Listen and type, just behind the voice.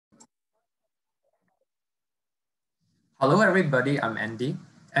Hello everybody, I'm Andy,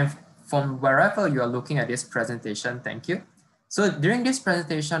 and from wherever you are looking at this presentation, thank you. So during this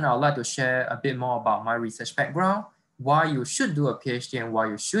presentation, I'd like to share a bit more about my research background, why you should do a PhD and why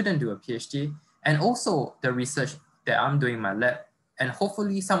you shouldn't do a PhD, and also the research that I'm doing in my lab, and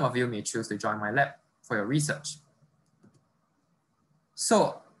hopefully some of you may choose to join my lab for your research.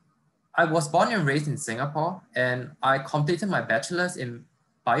 So I was born and raised in Singapore, and I completed my bachelor's in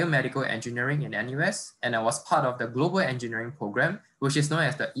biomedical engineering in NUS, and I was part of the global engineering program, which is known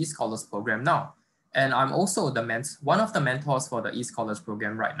as the eScholars program now. And I'm also one of the mentors for the eScholars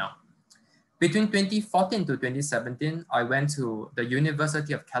program right now. Between 2014 to 2017, I went to the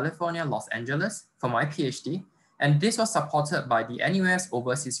University of California, Los Angeles for my PhD, and this was supported by the NUS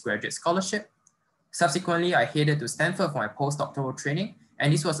Overseas Graduate Scholarship. Subsequently, I headed to Stanford for my postdoctoral training,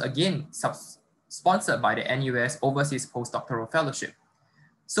 and this was again sponsored by the NUS Overseas Postdoctoral Fellowship.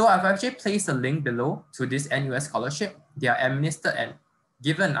 So I've actually placed a link below to this NUS scholarship. They are administered and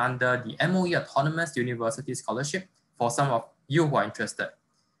given under the MOE Autonomous University Scholarship for some of you who are interested.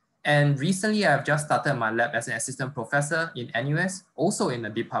 And recently, I've just started my lab as an assistant professor in NUS, also in the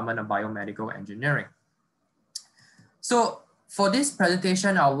Department of Biomedical Engineering. So for this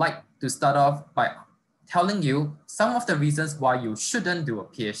presentation, I would like to start off by telling you some of the reasons why you shouldn't do a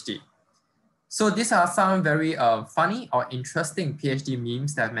PhD. So these are some very funny or interesting PhD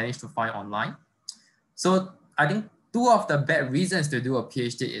memes that I've managed to find online. So I think two of the bad reasons to do a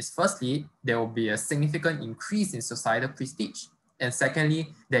PhD is firstly, there will be a significant increase in societal prestige. And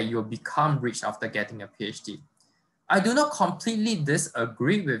secondly, that you'll become rich after getting a PhD. I do not completely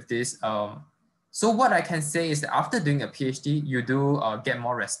disagree with this. So what I can say is that after doing a PhD, you do get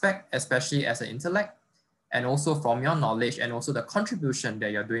more respect, especially as an intellect, and also from your knowledge and also the contribution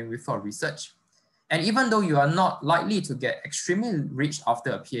that you're doing with your research. And even though you are not likely to get extremely rich after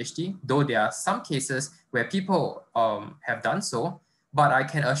a PhD, though there are some cases where people have done so, but I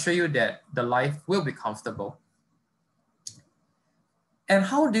can assure you that the life will be comfortable. And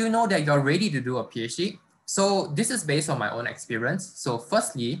how do you know that you're ready to do a PhD? So this is based on my own experience. So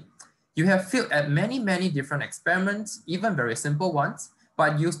firstly, you have failed at many different experiments, even very simple ones,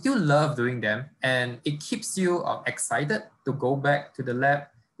 but you still love doing them. And it keeps you excited to go back to the lab,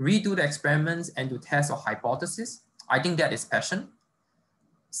 redo the experiments and to test your hypothesis. I think that is passion.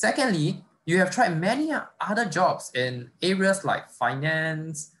 Secondly, you have tried many other jobs in areas like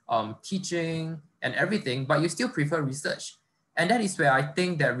finance, teaching and everything, but you still prefer research. And that is where I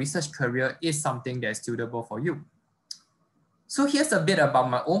think that research career is something that is suitable for you. So here's a bit about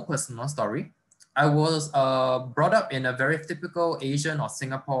my own personal story. I was brought up in a very typical Asian or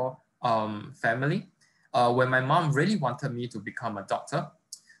Singapore family where my mom really wanted me to become a doctor.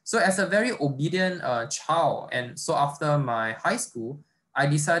 So as a very obedient child, and so after my high school, I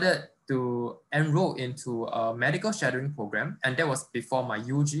decided to enroll into a medical shadowing program, and that was before my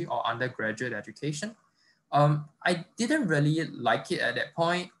UG or undergraduate education. I didn't really like it at that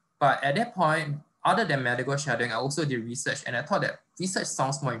point, but at that point, other than medical shadowing, I also did research, and I thought that research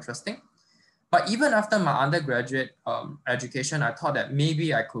sounds more interesting. But even after my undergraduate education, I thought that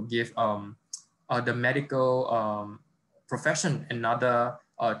maybe I could give the medical profession another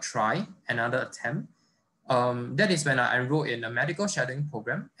try, another attempt. That is when I enrolled in a medical shadowing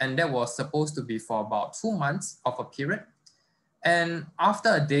program, and that was supposed to be for about 2 months of a period. And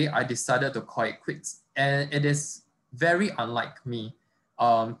after a day, I decided to call it quits. And it is very unlike me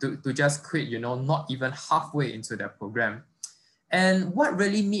to just quit, not even halfway into the program. And what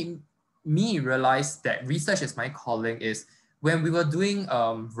really made me realize that research is my calling is when we were doing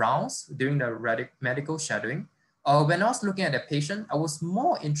rounds during the medical shadowing, when I was looking at the patient, I was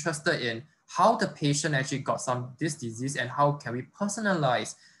more interested in how the patient actually got this disease and how can we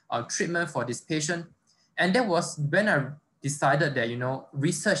personalize treatment for this patient. And that was when I decided that,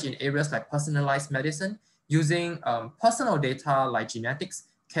 research in areas like personalized medicine using personal data like genetics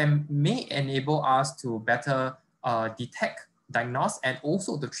may enable us to better detect, diagnose, and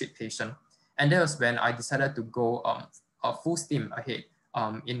also to treat patients. And that was when I decided to go full steam ahead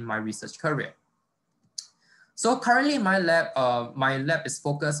in my research career. So currently my lab is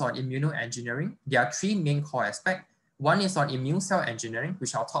focused on immuno-engineering. There are 3 main core aspects. One is on immune cell engineering,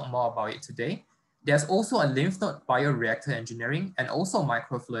 which I'll talk more about it today. There's also a lymph node bioreactor engineering and also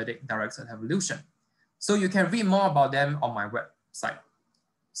microfluidic directed evolution. So you can read more about them on my website.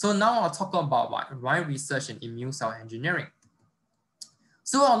 So now I'll talk about my research in immune cell engineering.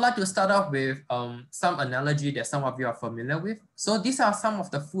 So I'd like to start off with some analogy that some of you are familiar with. So these are some of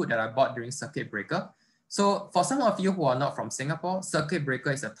the food that I bought during circuit breaker. So for some of you who are not from Singapore, circuit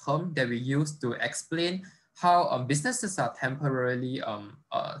breaker is a term that we use to explain how businesses are temporarily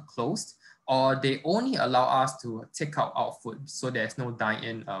closed, or they only allow us to take out our food, so there's no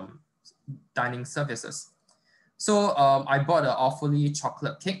dining services. So I bought an awfully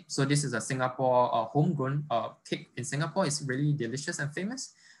chocolate cake. So this is a Singapore homegrown cake in Singapore. It's really delicious and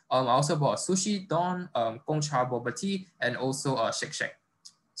famous. I also bought sushi, don, Gong Cha boba tea, and also Shake Shack.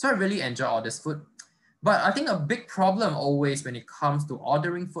 So I really enjoy all this food. But I think a big problem always when it comes to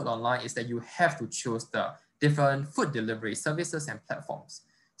ordering food online is that you have to choose the different food delivery services and platforms.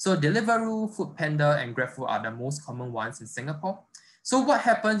 So Deliveroo, Foodpanda, and GrabFood are the most common ones in Singapore. So what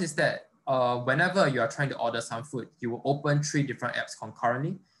happens is that whenever you are trying to order some food, you will open 3 different apps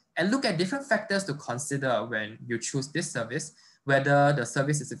concurrently and look at different factors to consider when you choose this service, whether the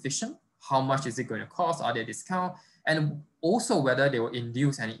service is efficient, how much is it going to cost, are there discounts, and also whether they will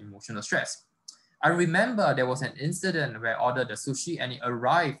induce any emotional stress. I remember there was an incident where I ordered the sushi and it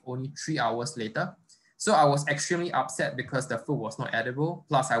arrived only 3 hours later. So I was extremely upset because the food was not edible,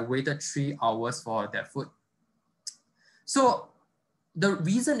 plus I waited 3 hours for that food. So the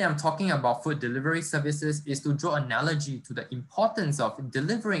reason that I'm talking about food delivery services is to draw analogy to the importance of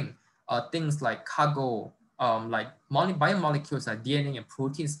delivering things like cargo, like biomolecules like DNA and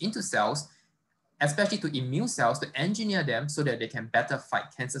proteins into cells, especially to immune cells, to engineer them so that they can better fight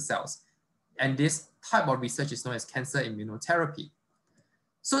cancer cells. And this type of research is known as cancer immunotherapy.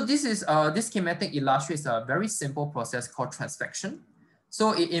 So this schematic illustrates a very simple process called transfection.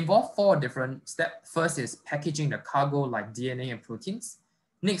 So it involves 4 different steps. First is packaging the cargo like DNA and proteins.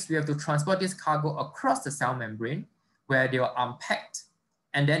 Next, we have to transport this cargo across the cell membrane where they are unpacked.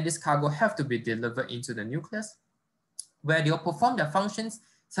 And then this cargo have to be delivered into the nucleus where they'll perform their functions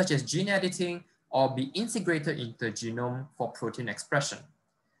such as gene editing or be integrated into the genome for protein expression.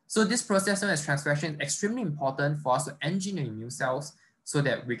 So this process known as transfection is extremely important for us to engineer immune cells so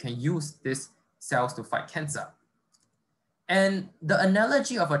that we can use these cells to fight cancer. And the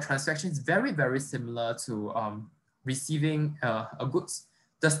analogy of a transfection is very, very similar to receiving a goods.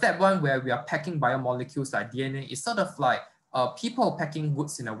 The step 1 where we are packing biomolecules like DNA is sort of like people packing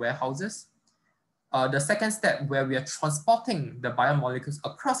goods in the warehouses. The second step where we are transporting the biomolecules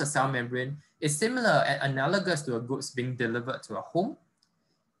across the cell membrane is similar and analogous to a goods being delivered to a home.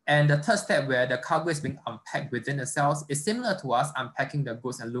 And the third step where the cargo is being unpacked within the cells is similar to us unpacking the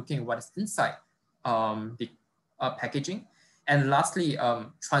goods and looking at what is inside the packaging. And lastly,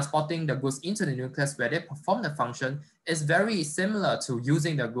 transporting the goods into the nucleus where they perform the function is very similar to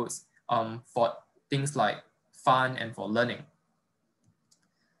using the goods for things like fun and for learning.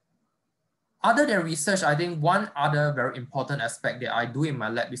 Other than research, I think one other very important aspect that I do in my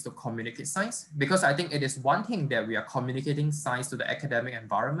lab is to communicate science, because I think it is one thing that we are communicating science to the academic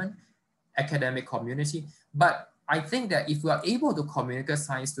environment, academic community, but I think that if we are able to communicate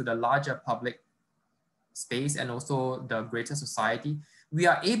science to the larger public space and also the greater society, we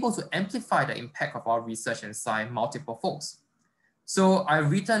are able to amplify the impact of our research and science multiple folds. So I've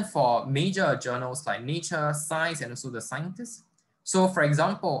written for major journals like Nature, Science, and also The Scientist. So for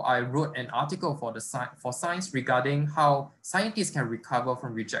example, I wrote an article for Science regarding how scientists can recover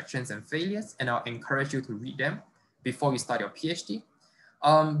from rejections and failures, and I'll encourage you to read them before you start your PhD.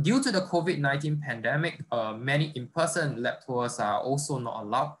 Due to the COVID-19 pandemic, many in-person lab tours are also not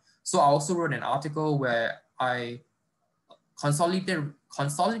allowed. So I also wrote an article where I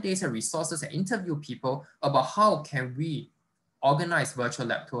consolidated resources and interview people about how can we organize virtual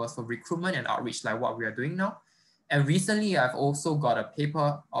lab tours for recruitment and outreach like what we are doing now. And recently, I've also got a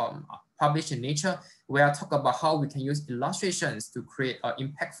paper published in Nature where I talk about how we can use illustrations to create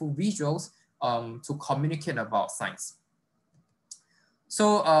impactful visuals to communicate about science.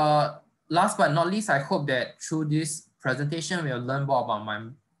 So last but not least, I hope that through this presentation, we'll learn more about my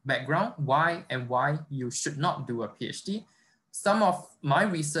background, why you should not do a PhD, some of my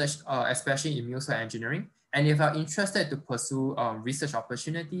research, especially in immuno-engineering. And if you're interested to pursue research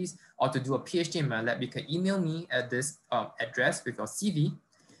opportunities or to do a PhD in my lab, you can email me at this address with your CV.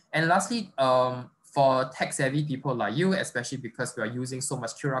 And lastly, for tech-savvy people like you, especially because we are using so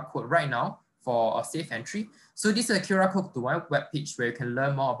much QR code right now for a safe entry. So this is a QR code to my webpage where you can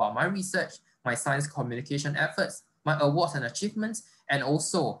learn more about my research, my science communication efforts, my awards and achievements, and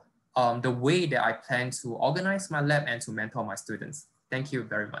also the way that I plan to organize my lab and to mentor my students. Thank you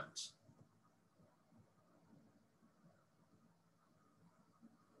very much.